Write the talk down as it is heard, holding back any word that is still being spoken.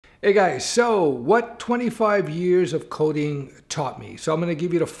Hey guys, so what 25 years of coding taught me? So I'm going to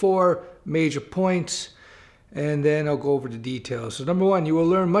give you the 4 major points and then I'll go over the details. So number 1, you will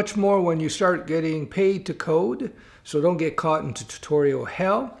learn much more when you start getting paid to code. So don't get caught into tutorial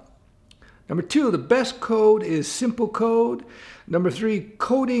hell. Number 2, the best code is simple code. Number 3,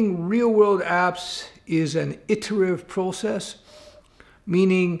 coding real-world apps is an iterative process,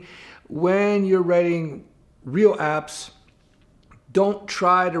 meaning when you're writing real apps, don't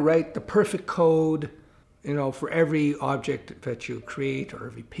try to write the perfect code, for every object that you create or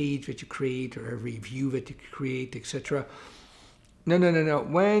every page that you create or every view that you create, etc. No.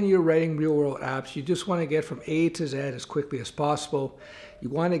 When you're writing real-world apps, you just want to get from A to Z as quickly as possible. You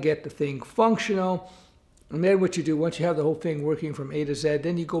want to get the thing functional. And then what you do, once you have the whole thing working from A to Z,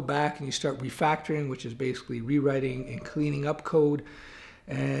 then you go back and you start refactoring, which is basically rewriting and cleaning up code.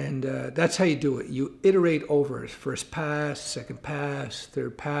 And that's how you do it. You iterate over it. First pass, second pass,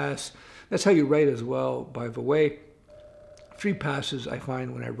 third pass. That's how you write as well, by the way. 3 passes I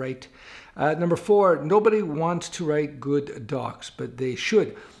find when I write. Number 4, nobody wants to write good docs, but they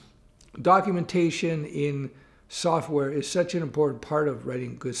should. Documentation in software is such an important part of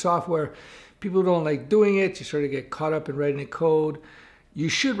writing good software. People don't like doing it. You sort of get caught up in writing the code. You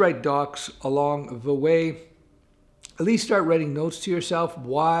should write docs along the way. At least start writing notes to yourself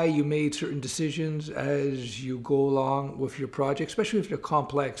why you made certain decisions as you go along with your project, especially if they're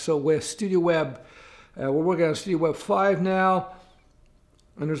complex. So with Studio Web, we're working on Studio Web 5 now,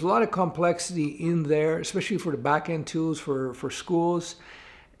 and there's a lot of complexity in there, especially for the back-end tools for schools.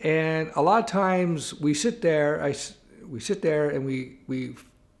 And a lot of times we sit there, and we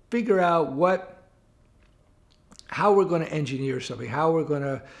figure out how we're going to engineer something, how we're going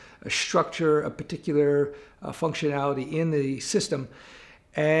to structure a particular functionality in the system.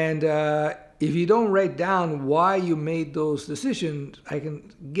 And if you don't write down why you made those decisions, I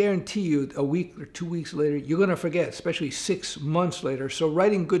can guarantee you a week or 2 weeks later, you're going to forget, especially 6 months later. So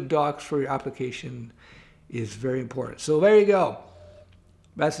writing good docs for your application is very important. So there you go.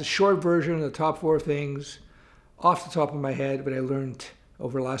 That's the short version of the top 4 things off the top of my head, but I learned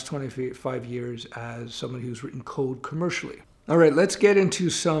over the last 25 years as someone who's written code commercially. All right, let's get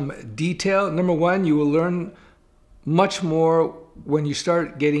into some detail. Number 1, you will learn much more when you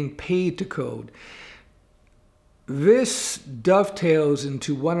start getting paid to code. This dovetails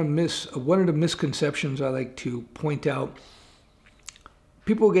into one of the misconceptions I like to point out.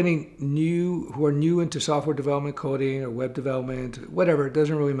 People who are new into software development, coding, or web development, whatever, it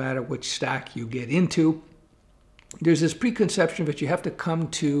doesn't really matter which stack you get into. There's this preconception that you have to come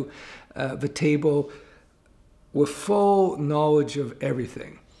to the table with full knowledge of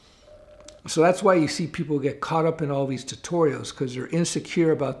everything. So that's why you see people get caught up in all these tutorials, because they're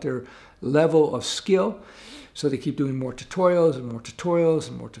insecure about their level of skill. So they keep doing more tutorials and more tutorials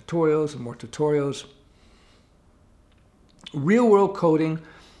and more tutorials and more tutorials. Real world coding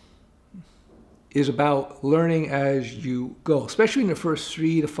is about learning as you go, especially in the first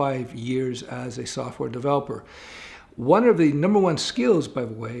 3 to 5 years as a software developer. One of the number 1 skills, by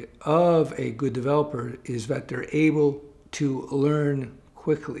the way, of a good developer is that they're able to learn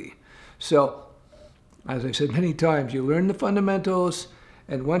quickly. So, as I've said many times, you learn the fundamentals,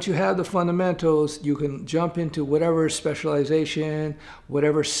 and once you have the fundamentals, you can jump into whatever specialization,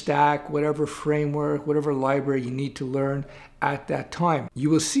 whatever stack, whatever framework, whatever library you need to learn at that time. You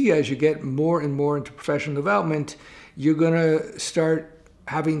will see as you get more and more into professional development, you're going to start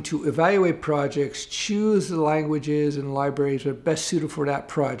having to evaluate projects, choose the languages and libraries that are best suited for that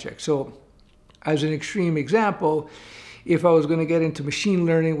project. So as an extreme example, if I was going to get into machine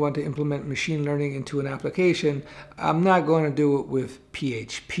learning, want to implement machine learning into an application, I'm not going to do it with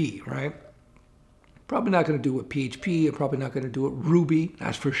PHP, right? Probably not going to do it with PHP. I'm probably not going to do it with Ruby,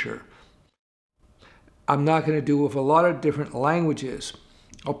 that's for sure. I'm not going to do it with a lot of different languages.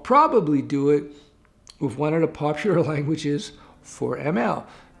 I'll probably do it with one of the popular languages for ML.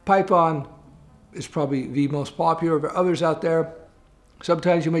 Python is probably the most popular. There are others out there.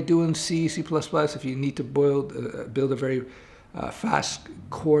 Sometimes you might do in C, C++ if you need to build a very fast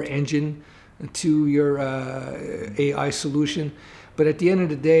core engine to your AI solution. But at the end of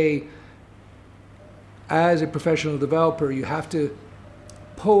the day, as a professional developer, you have to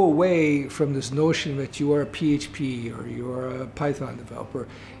pull away from this notion that you are a PHP or you are a Python developer.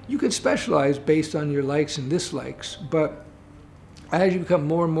 You can specialize based on your likes and dislikes, but as you become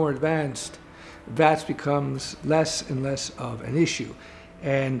more and more advanced, that becomes less and less of an issue.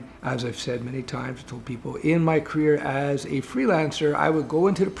 And as I've said many times, I told people in my career as a freelancer, I would go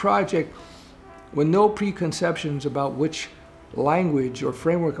into the project with no preconceptions about which language or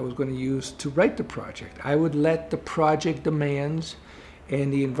framework I was going to use to write the project. I would let the project demands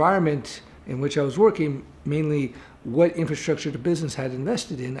and the environment in which I was working, mainly what infrastructure the business had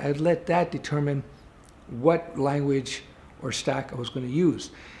invested in, I'd let that determine what language or stack I was going to use.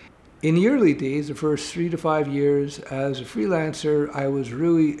 In the early days, the first 3 to 5 years as a freelancer, I was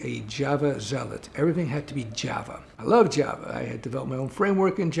really a Java zealot. Everything had to be Java. I love Java. I had developed my own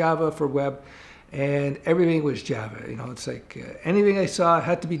framework in Java for web, and everything was Java. You know, it's like anything I saw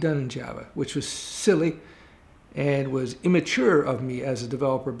had to be done in Java, which was silly and was immature of me as a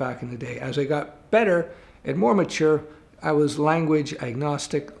developer back in the day. As I got better and more mature, I was language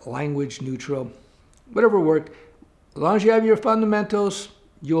agnostic, language neutral, whatever worked. As long as you have your fundamentals,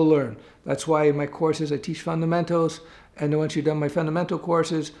 you'll learn. That's why in my courses I teach fundamentals, and then once you've done my fundamental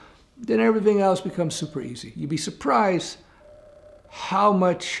courses, then everything else becomes super easy. You'd be surprised how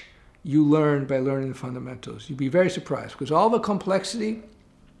much you learn by learning the fundamentals. You'd be very surprised, because all the complexity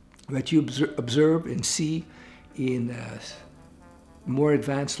that you observe and see in more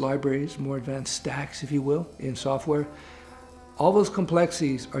advanced libraries, more advanced stacks, if you will, in software, all those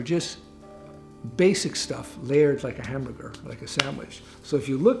complexities are just basic stuff layered like a hamburger, like a sandwich. So if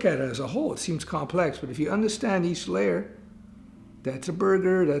you look at it as a whole, it seems complex, but if you understand each layer, that's a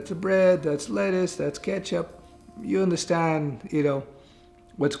burger, that's a bread, that's lettuce, that's ketchup, you understand, you know,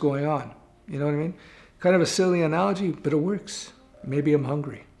 what's going on. You know what I mean? Kind of a silly analogy, but it works. Maybe I'm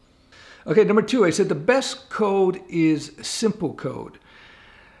hungry. Okay, number 2, I said the best code is simple code.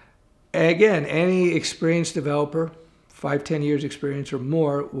 Again, any experienced developer, 5-10 years experience or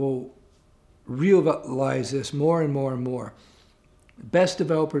more, will realize this more and more and more. Best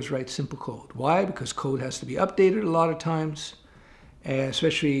developers write simple code. Why? Because code has to be updated a lot of times,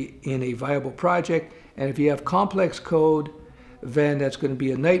 especially in a viable project. And if you have complex code, then that's going to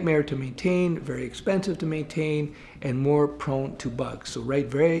be a nightmare to maintain, very expensive to maintain, and more prone to bugs. So write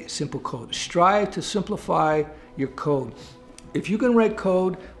very simple code. Strive to simplify your code. If you can write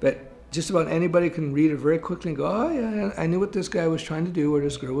code that just about anybody can read it very quickly and go, oh yeah, I knew what this guy was trying to do or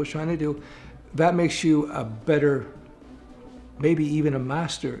this girl was trying to do, that makes you a better, maybe even a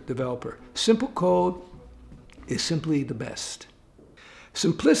master developer. Simple code is simply the best.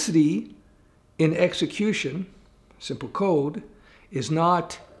 Simplicity in execution, simple code, is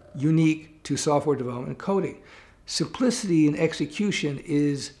not unique to software development and coding. Simplicity in execution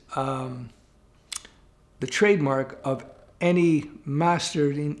is the trademark of any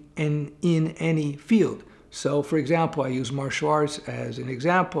master in any field. So for example, I use martial arts as an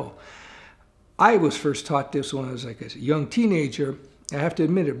example. I was first taught this when I was like a young teenager. I have to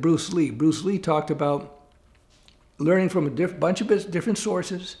admit it, Bruce Lee. Bruce Lee talked about learning from a bunch of different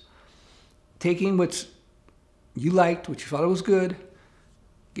sources, taking what you liked, what you thought was good,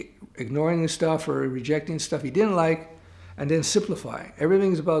 ignoring the stuff or rejecting stuff you didn't like, and then simplifying.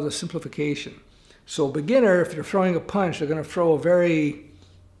 Everything's about the simplification. So a beginner, if they're throwing a punch, they're going to throw a very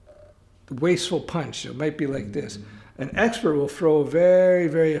wasteful punch. It might be like this. An expert will throw a very,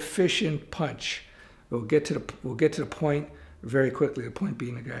 very efficient punch. We'll get to the point very quickly, the point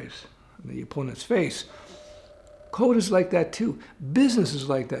being the opponent's face. Code is like that too. Business is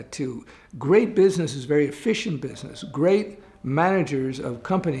like that too. Great business is very efficient business. Great managers of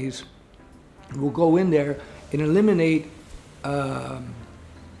companies will go in there and eliminate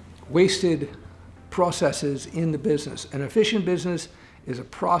wasted processes in the business. An efficient business is a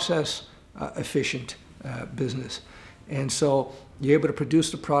process efficient business. And so you're able to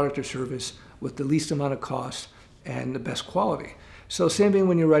produce the product or service with the least amount of cost and the best quality. So same thing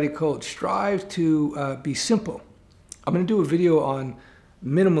when you're writing code. Strive to be simple. I'm going to do a video on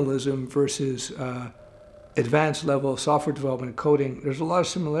minimalism versus advanced level software development and coding. There's a lot of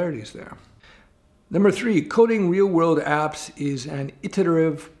similarities there. Number 3, coding real-world apps is an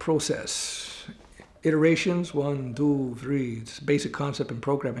iterative process. Iterations, 1, 2, 3. It's a basic concept in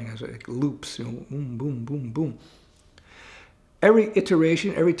programming as like loops, you know, boom, boom, boom, boom. Every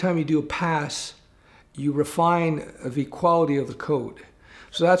iteration, every time you do a pass, you refine the quality of the code.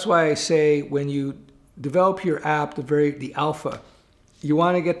 So that's why I say when you develop your app, the alpha, you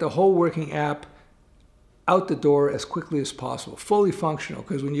want to get the whole working app out the door as quickly as possible, fully functional.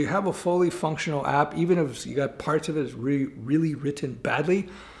 Because when you have a fully functional app, even if you got parts of it that's really written badly,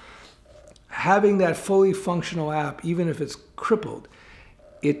 having that fully functional app, even if it's crippled,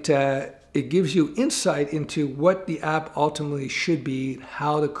 it gives you insight into what the app ultimately should be,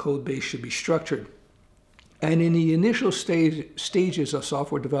 how the code base should be structured. And in the initial stages of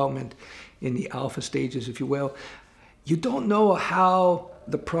software development, in the alpha stages, if you will, you don't know how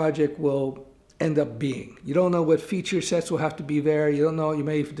the project will end up being. You don't know what feature sets will have to be there. You don't know, you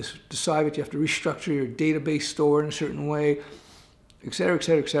may decide that you have to restructure your database store in a certain way, et cetera, et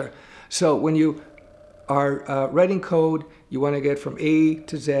cetera, et cetera. So when you are writing code, You want to get from A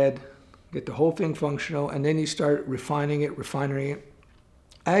to Z, get the whole thing functional, and then you start refining it.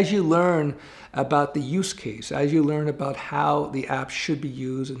 As you learn about the use case, as you learn about how the app should be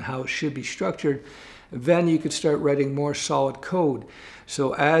used and how it should be structured, then you could start writing more solid code.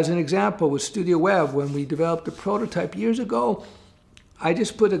 So as an example, with Studio Web, when we developed the prototype years ago, I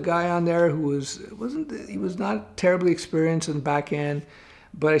just put a guy on there who was not terribly experienced in the back end,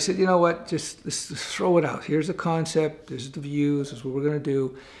 but I said, you know what, just throw it out. Here's the concept, this is the views, this is what we're going to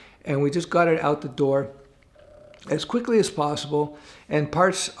do. And we just got it out the door as quickly as possible. And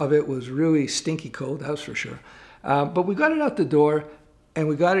parts of it was really stinky code, that's for sure. But we got it out the door and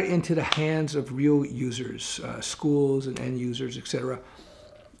we got it into the hands of real users, schools and end users, etc.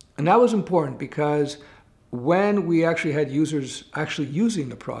 And that was important because when we actually had users actually using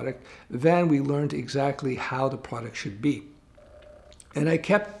the product, then we learned exactly how the product should be. And I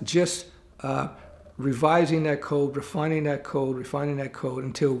kept just revising that code, refining that code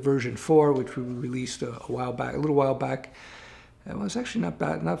until version 4, which we released a little while back. It was actually not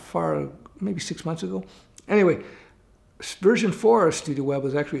bad, not far, maybe 6 months ago. Anyway, version 4 of Studio Web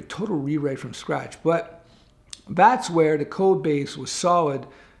was actually a total rewrite from scratch. But that's where the code base was solid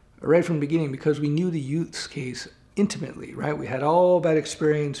right from the beginning because we knew the use case intimately, right? We had all that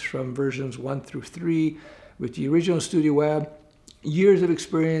experience from versions 1 through 3 with the original Studio Web. Years of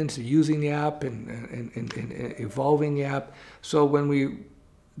experience using the app and evolving the app. So when we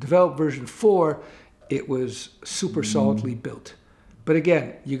developed version 4, it was super solidly built. But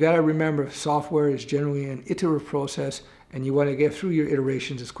again, you got to remember software is generally an iterative process and you want to get through your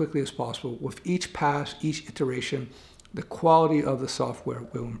iterations as quickly as possible. With each pass, each iteration, the quality of the software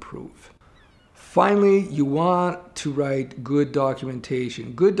will improve. Finally, you want to write good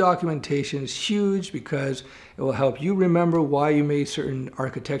documentation. Good documentation is huge because it will help you remember why you made certain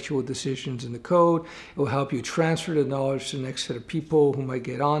architectural decisions in the code. It will help you transfer the knowledge to the next set of people who might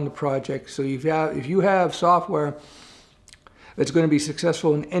get on the project. So if you have software that's going to be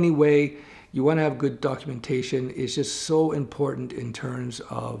successful in any way, you want to have good documentation. It's just so important in terms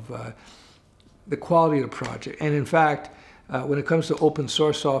of the quality of the project. And in fact, when it comes to open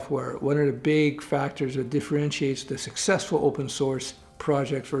source software, one of the big factors that differentiates the successful open source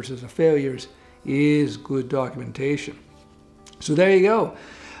projects versus the failures is good documentation. So there you go.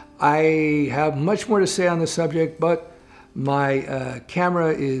 I have much more to say on this subject, but my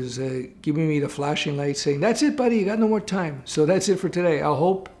camera is giving me the flashing light saying, that's it, buddy, you got no more time. So that's it for today. I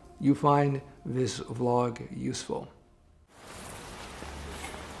hope you find this vlog useful.